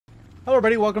Hello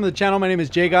everybody, welcome to the channel. My name is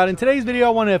JGOD. In today's video,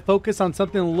 I want to focus on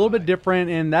something a little bit different,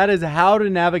 and that is how to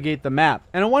navigate the map.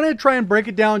 And I want to try and break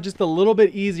it down just a little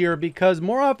bit easier because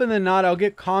more often than not, I'll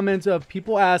get comments of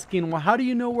people asking, well, how do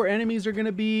you know where enemies are going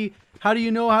to be? How do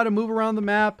you know how to move around the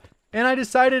map? And I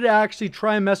decided to actually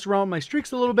try and mess around with my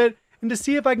streaks a little bit and to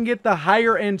see if I can get the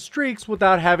higher end streaks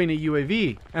without having a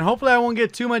UAV. And hopefully I won't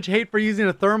get too much hate for using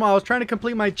a thermal. I was trying to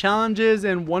complete my challenges,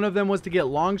 and one of them was to get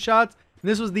long shots.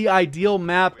 This was the ideal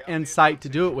map and site to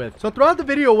do it with. So throughout the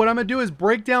video, what I'm going to do is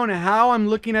break down how I'm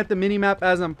looking at the minimap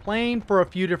as I'm playing for a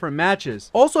few different matches.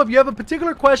 Also, if you have a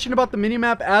particular question about the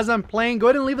minimap as I'm playing, go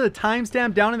ahead and leave a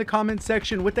timestamp down in the comment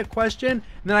section with the question, and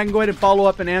then I can go ahead and follow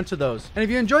up and answer those. And if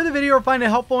you enjoyed the video or find it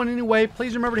helpful in any way,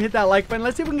 please remember to hit that like button.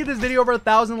 Let's see if we can get this video over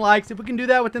 1,000 likes. If we can do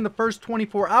that within the first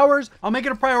 24 hours, I'll make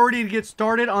it a priority to get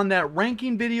started on that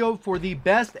ranking video for the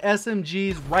best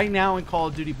SMGs right now in Call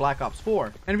of Duty Black Ops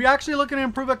 4. And if you're actually looking to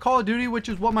improve at Call of Duty, which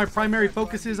is what my primary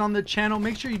focus is on the channel,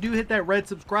 make sure you do hit that red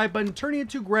subscribe button, turning it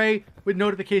to gray with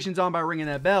notifications on by ringing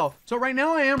that bell. So right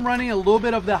now I am running a little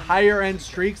bit of the higher end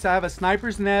streaks. I have a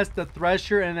sniper's nest, a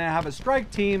thresher, and then I have a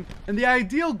strike team. And the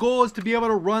ideal goal is to be able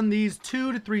to run these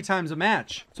 2 to 3 times a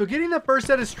match. So getting the first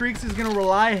set of streaks is going to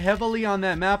rely heavily on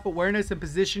that map awareness and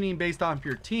positioning based off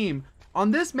your team.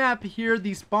 On this map here,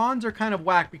 the spawns are kind of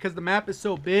whack because the map is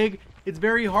so big. It's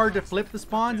very hard to flip the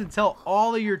spawns until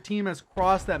all of your team has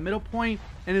crossed that middle point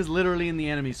and is literally in the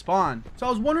enemy spawn. So I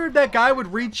was wondering if that guy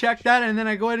would recheck that, and then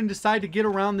I go ahead and decide to get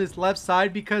around this left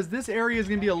side because this area is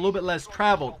going to be a little bit less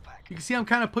traveled. You can see I'm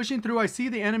kind of pushing through. I see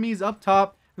the enemies up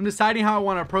top. I'm deciding how I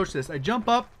want to approach this. I jump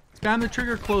up, spam the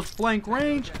trigger close flank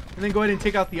range, and then go ahead and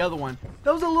take out the other one.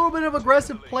 That was a little bit of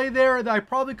aggressive play there that I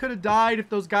probably could have died if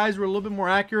those guys were a little bit more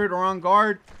accurate or on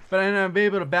guard, but I ended up being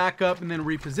able to back up and then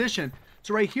reposition.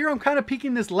 So right here, I'm kind of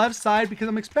peeking this left side because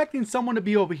I'm expecting someone to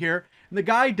be over here. And the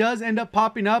guy does end up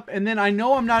popping up, and then I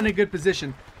know I'm not in a good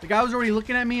position. The guy was already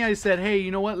looking at me. I said, hey,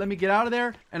 you know what? Let me get out of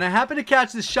there. And I happened to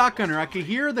catch this shotgunner. I could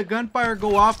hear the gunfire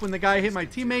go off when the guy hit my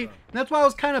teammate. And that's why I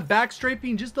was kind of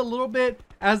backstrafing just a little bit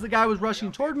as the guy was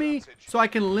rushing toward me, so I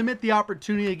can limit the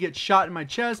opportunity to get shot in my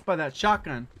chest by that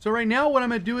shotgun. So right now what I'm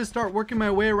going to do is start working my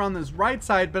way around this right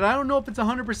side, but I don't know if it's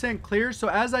 100% clear. So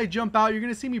as I jump out, you're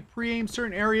going to see me pre-aim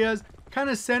certain areas, kind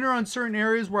of center on certain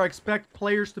areas where I expect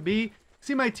players to be.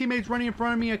 See my teammates running in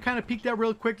front of me. I kind of peeked out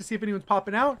real quick to see if anyone's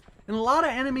popping out. And a lot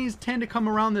of enemies tend to come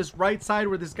around this right side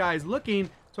where this guy is looking.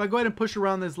 So I go ahead and push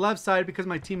around this left side because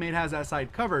my teammate has that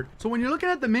side covered. So when you're looking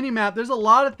at the mini-map, there's a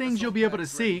lot of things you'll be able to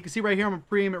see. You can see right here, I'm going to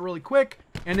pre-aim it really quick.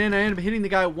 And then I end up hitting the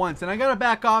guy once. And I got to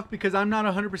back off because I'm not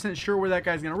 100% sure where that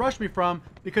guy's going to rush me from,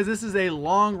 because this is a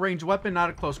long range weapon, not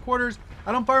at close quarters.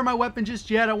 I don't fire my weapon just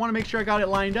yet. I want to make sure I got it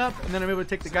lined up, and then I'm able to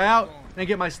take the guy out and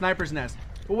get my sniper's nest.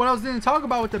 But what I was going to talk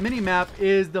about with the mini-map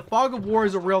is the fog of war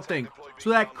is a real thing. So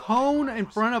that cone in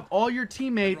front of all your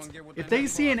teammates, if they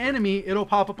see an enemy, it'll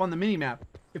pop up on the mini-map.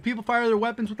 If people fire their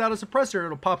weapons without a suppressor,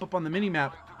 it'll pop up on the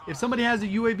mini-map. If somebody has a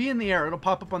UAV in the air, it'll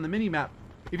pop up on the mini-map.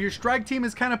 If your strike team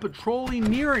is kind of patrolling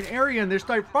near an area and they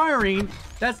start firing,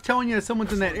 that's telling you that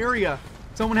someone's in that area.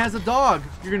 If someone has a dog,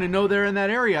 you're going to know they're in that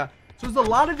area. So there's a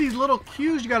lot of these little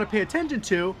cues you got to pay attention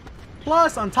to.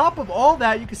 Plus, on top of all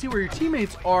that, you can see where your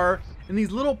teammates are in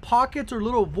these little pockets or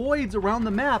little voids around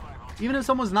the map. Even if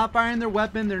someone's not firing their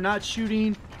weapon, they're not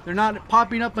shooting, they're not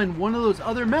popping up in one of those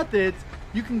other methods,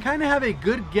 you can kind of have a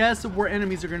good guess of where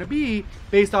enemies are going to be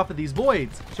based off of these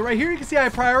voids. So right here you can see I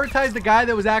prioritized the guy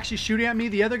that was actually shooting at me.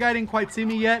 The other guy didn't quite see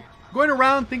me yet. Going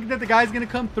around thinking that the guy's going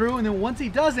to come through, and then once he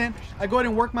doesn't, I go ahead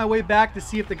and work my way back to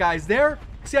see if the guy's there.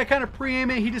 See, I kind of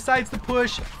pre-aim it, he decides to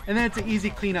push, and then it's an easy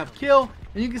cleanup kill.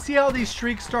 And you can see how these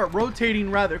streaks start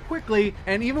rotating rather quickly,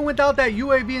 and even without that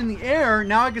UAV in the air,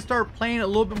 now I can start playing a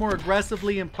little bit more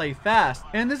aggressively and play fast.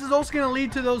 And this is also going to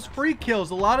lead to those free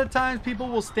kills. A lot of times people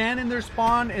will stand in their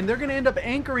spawn and they're going to end up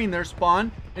anchoring their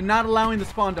spawn and not allowing the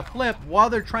spawn to flip while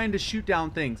they're trying to shoot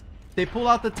down things. They pull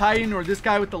out the Titan, or this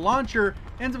guy with the launcher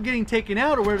ends up getting taken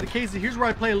out, or whatever the case is. Here's where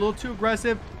I play a little too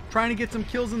aggressive, trying to get some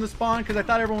kills in the spawn because I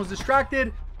thought everyone was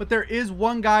distracted. But there is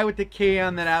one guy with the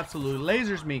K-on that absolutely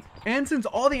lasers me. And since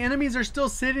all the enemies are still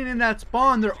sitting in that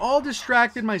spawn, they're all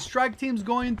distracted. My strike team's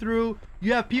going through.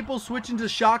 You have people switching to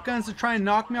shotguns to try and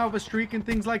knock me off a streak and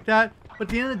things like that. But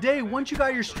at the end of the day, once you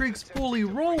got your streaks fully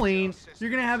rolling,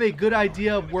 you're going to have a good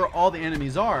idea of where all the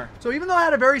enemies are. So even though I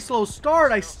had a very slow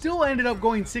start, I still ended up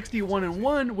going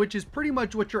 61-1, which is pretty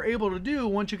much what you're able to do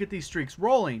once you get these streaks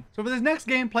rolling. So for this next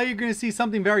gameplay, you're going to see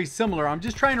something very similar. I'm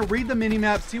just trying to read the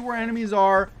minimap, see where enemies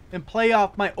are, and play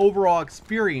off my overall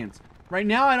experience. Right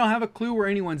now, I don't have a clue where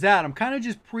anyone's at. I'm kind of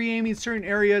just pre-aiming certain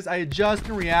areas. I adjust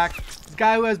and react. This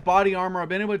guy who has body armor, I've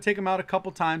been able to take him out a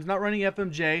couple times, not running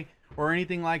FMJ. or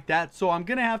anything like that. So I'm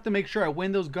gonna have to make sure I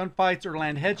win those gunfights or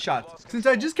land headshots. Since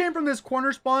I just came from this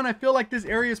corner spawn, I feel like this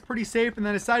area is pretty safe, and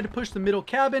then I decided to push the middle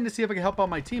cabin to see if I can help out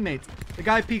my teammates. The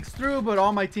guy peeks through, but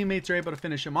all my teammates are able to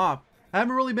finish him off. I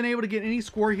haven't really been able to get any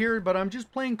score here, but I'm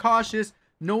just playing cautious,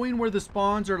 knowing where the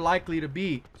spawns are likely to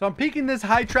be. So I'm peeking this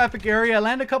high traffic area. I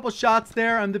land a couple shots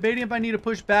there. I'm debating if I need to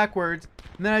push backwards,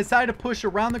 and then I decided to push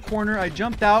around the corner. I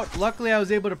jumped out. Luckily, I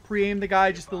was able to pre-aim the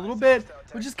guy just a little bit.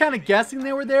 I was just kind of guessing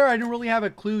they were there. I didn't really have a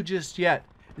clue just yet.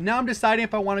 And now I'm deciding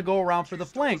if I want to go around for the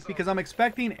flank, because I'm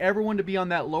expecting everyone to be on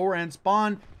that lower end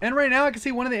spawn. And right now I can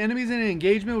see one of the enemies in an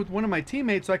engagement with one of my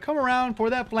teammates. So I come around for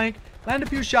that flank, land a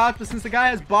few shots, but since the guy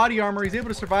has body armor, he's able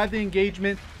to survive the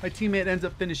engagement. My teammate ends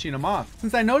up finishing him off.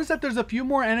 Since I noticed that there's a few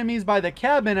more enemies by the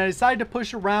cabin, I decided to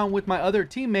push around with my other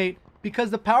teammate,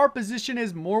 because the power position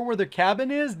is more where the cabin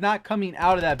is, not coming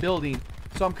out of that building.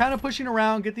 So I'm kind of pushing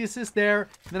around, get the assist there,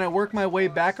 and then I work my way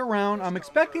back around. I'm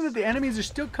expecting that the enemies are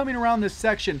still coming around this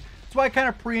section. That's why I kind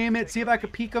of pre-aim it, see if I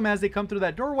could peek them as they come through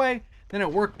that doorway. Then I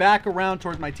work back around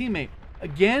towards my teammate.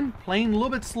 Again, playing a little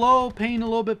bit slow, playing a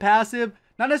little bit passive.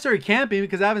 Not necessarily camping,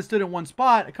 because I haven't stood in one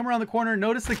spot. I come around the corner,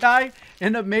 notice the guy,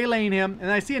 end up meleeing him,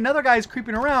 and I see another guy is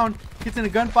creeping around, gets in a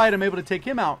gunfight. I'm able to take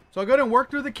him out. So I go ahead and work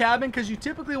through the cabin, because you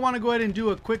typically want to go ahead and do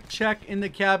a quick check in the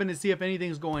cabin to see if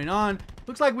anything's going on.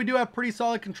 Looks like we do have pretty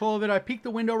solid control of it. I peek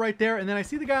the window right there, and then I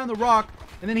see the guy on the rock,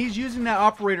 and then he's using that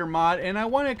operator mod, and I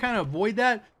want to kind of avoid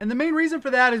that. And the main reason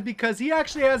for that is because he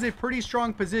actually has a pretty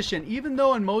strong position. Even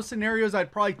though in most scenarios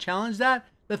I'd probably challenge that,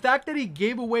 the fact that he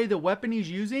gave away the weapon he's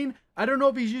using, I don't know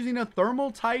if he's using a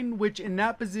thermal titan, which in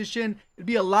that position, it'd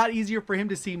be a lot easier for him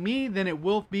to see me than it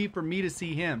will be for me to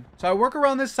see him. So I work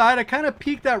around this side. I kind of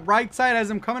peek that right side as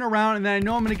I'm coming around, and then I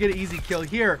know I'm going to get an easy kill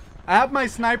here. I have my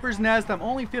sniper's nest. I'm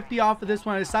only 50 off of this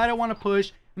one. I decide I want to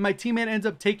push, and my teammate ends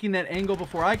up taking that angle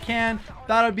before I can.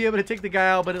 Thought I'd be able to take the guy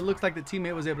out, but it looks like the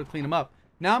teammate was able to clean him up.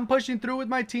 Now I'm pushing through with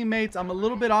my teammates. I'm a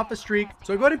little bit off a streak.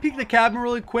 So I go ahead and peek the cabin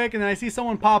really quick, and then I see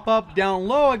someone pop up down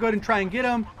low. I go ahead and try and get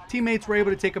him. Teammates were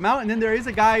able to take him out, and then there is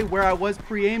a guy where I was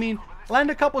pre-aiming. Land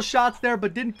a couple shots there,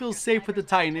 but didn't feel safe with the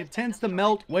Titan. It tends to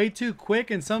melt way too quick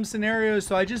in some scenarios,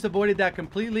 so I just avoided that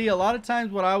completely. A lot of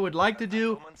times what I would like to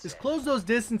do is close those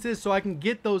distances so I can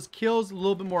get those kills a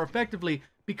little bit more effectively,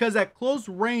 because at close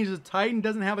range the Titan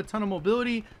doesn't have a ton of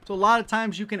mobility, so a lot of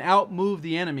times you can outmove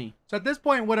the enemy. So at this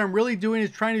point what I'm really doing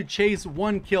is trying to chase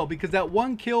one kill, because that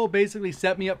one kill basically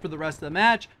set me up for the rest of the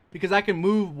match, because I can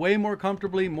move way more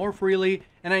comfortably, more freely,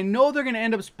 and I know they're going to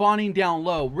end up spawning down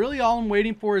low. Really all I'm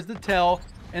waiting for is the tail,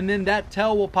 and then that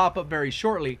tail will pop up very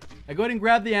shortly. I go ahead and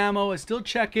grab the ammo. I still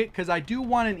check it because I do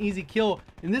want an easy kill,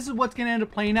 and this is what's going to end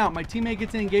up playing out. My teammate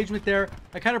gets an engagement there.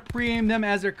 I kind of pre-aim them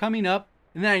as they're coming up,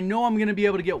 and then I know I'm going to be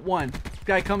able to get one. This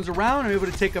guy comes around, I'm able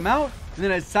to take him out, and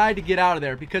then I decide to get out of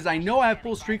there because I know I have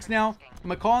full streaks now. I'm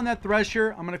going to call in that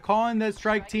Thresher, I'm going to call in that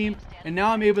strike team, and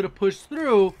now I'm able to push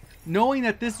through, knowing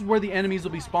that this is where the enemies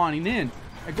will be spawning in.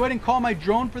 I go ahead and call my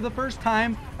drone for the first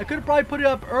time. I could have probably put it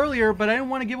up earlier, but I didn't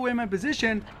want to give away my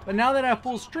position. But now that I have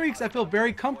full streaks, I feel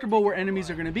very comfortable where enemies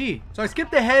are going to be. So I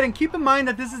skipped ahead, and keep in mind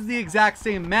that this is the exact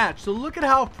same match. So look at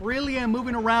how freely I'm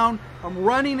moving around. I'm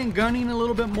running and gunning a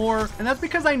little bit more, and that's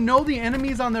because I know the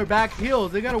enemies on their back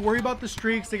heels. They got to worry about the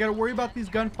streaks. They got to worry about these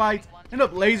gunfights. End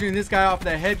up lasering this guy off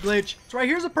that head glitch. So right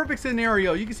here's a perfect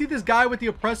scenario. You can see this guy with the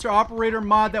oppressor operator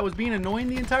mod that was being annoying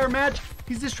the entire match.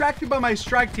 He's distracted by my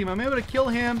strike team. I'm able to kill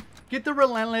him, get the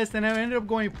relentless, and I ended up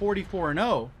going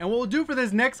 44-0. And what we'll do for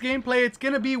this next gameplay, it's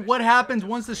going to be what happens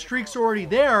once the streaks are already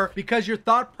there, because your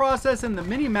thought process and the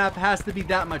mini-map has to be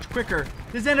that much quicker.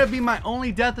 This ended up being my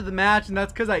only death of the match, and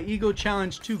that's because I ego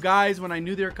challenged two guys when I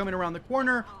knew they were coming around the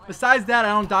corner. Besides that, I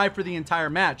don't die for the entire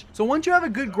match. So once you have a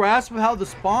good grasp of how the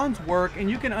spawns work, and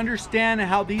you can understand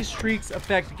how these streaks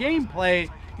affect gameplay,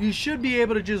 you should be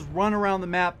able to just run around the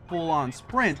map full on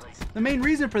sprint. The main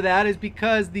reason for that is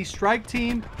because the strike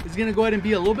team is going to go ahead and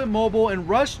be a little bit mobile and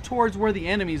rush towards where the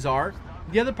enemies are.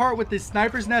 The other part with the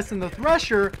sniper's nest and the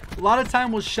thresher, a lot of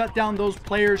time will shut down those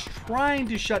players trying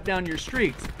to shut down your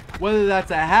streaks. Whether that's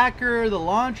a hacker, the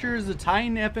launchers, the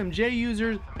Titan FMJ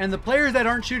users, and the players that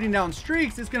aren't shooting down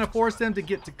streaks, it's going to force them to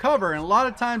get to cover, and a lot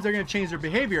of times they're going to change their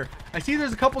behavior. I see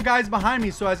there's a couple guys behind me,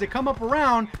 so as they come up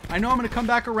around, I know I'm going to come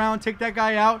back around, take that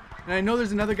guy out, and I know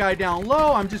there's another guy down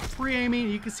low. I'm just pre-aiming.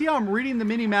 You can see how I'm reading the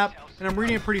mini-map, and I'm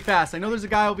reading it pretty fast. I know there's a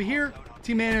guy over here.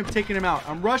 Teammate ended up taking him out.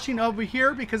 I'm rushing over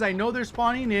here because I know they're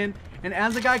spawning in, and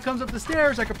as the guy comes up the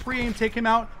stairs, I can pre-aim, take him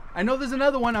out. I know there's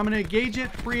another one. I'm going to engage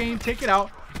it, pre-aim, take it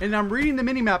out, and I'm reading the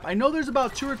mini-map. I know there's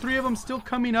about 2 or 3 of them still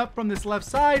coming up from this left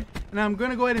side, and I'm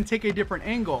going to go ahead and take a different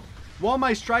angle. while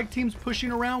my strike team's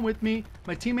pushing around with me.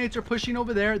 My teammates are pushing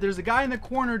over there. There's a guy in the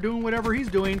corner doing whatever he's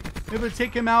doing. I'm able to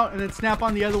take him out and then snap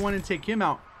on the other one and take him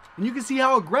out. And you can see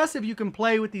how aggressive you can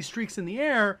play with these streaks in the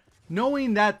air,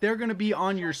 knowing that they're going to be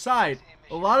on your side.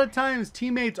 A lot of times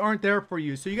teammates aren't there for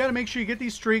you, so you got to make sure you get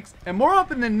these streaks. And more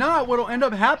often than not, what will end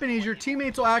up happening is your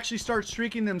teammates will actually start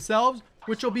streaking themselves,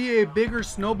 which will be a bigger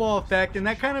snowball effect, and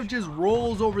that kind of just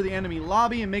rolls over the enemy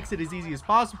lobby and makes it as easy as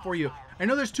possible for you. I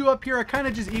know there's two up here. I kind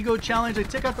of just ego challenge. I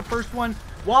take out the first one.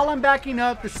 While I'm backing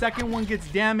up, the second one gets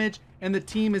damaged, and the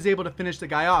team is able to finish the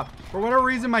guy off. For whatever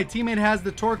reason, my teammate has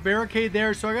the torque barricade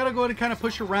there, so I gotta go ahead and kind of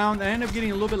push around. I end up getting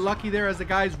a little bit lucky there as the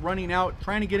guy's running out,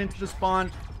 trying to get into the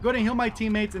spawn. Go ahead and heal my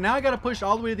teammates, and now I gotta push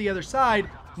all the way to the other side,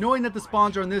 knowing that the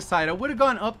spawns are on this side. I would have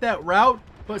gone up that route,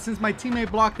 but since my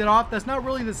teammate blocked it off, that's not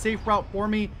really the safe route for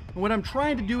me. And what I'm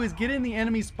trying to do is get in the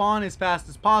enemy spawn as fast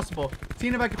as possible,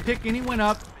 seeing if I can pick anyone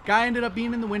up. Guy ended up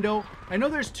being in the window. I know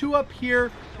there's two up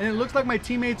here, and it looks like my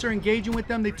teammates are engaging with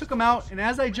them. They took them out, and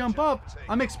as I jump up,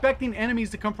 I'm expecting enemies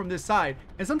to come from this side.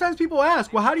 And sometimes people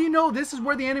ask, well, how do you know this is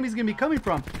where the enemy's gonna be coming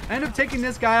from? I end up taking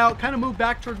this guy out, kind of move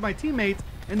back towards my teammates,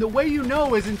 and the way you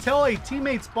know is until a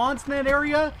teammate spawns in that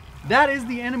area, that is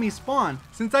the enemy spawn.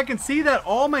 Since I can see that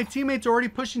all my teammates are already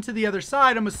pushing to the other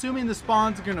side, I'm assuming the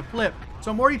spawns are gonna flip.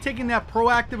 So I'm already taking that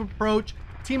proactive approach.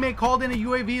 Teammate called in a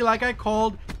UAV like I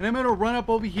called, and I'm gonna run up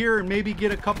over here and maybe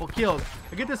get a couple kills.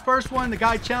 I get this first one, the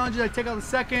guy challenges, I take out the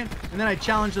second, and then I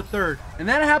challenge the third. And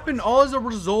that happened all as a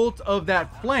result of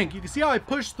that flank. You can see how I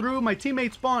pushed through, my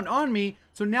teammate spawned on me,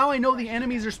 so now I know the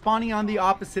enemies are spawning on the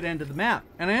opposite end of the map.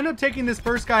 And I end up taking this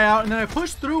first guy out, and then I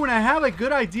push through and I have a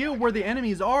good idea where the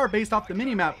enemies are based off the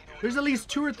minimap. There's at least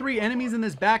 2 or 3 enemies in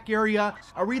this back area.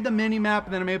 I read the minimap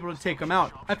and then I'm able to take them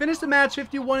out. I finished the match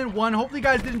 51-1. Hopefully you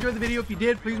guys did enjoy the video. If you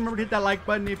did, please remember to hit that like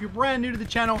button. If you're brand new to the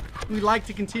channel and you'd like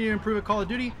to continue to improve at Call of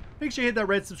Duty, make sure you hit that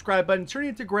red subscribe button, turn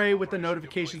it to gray with the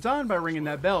notifications on by ringing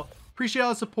that bell. Appreciate all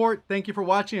the support. Thank you for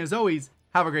watching. As always,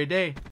 have a great day.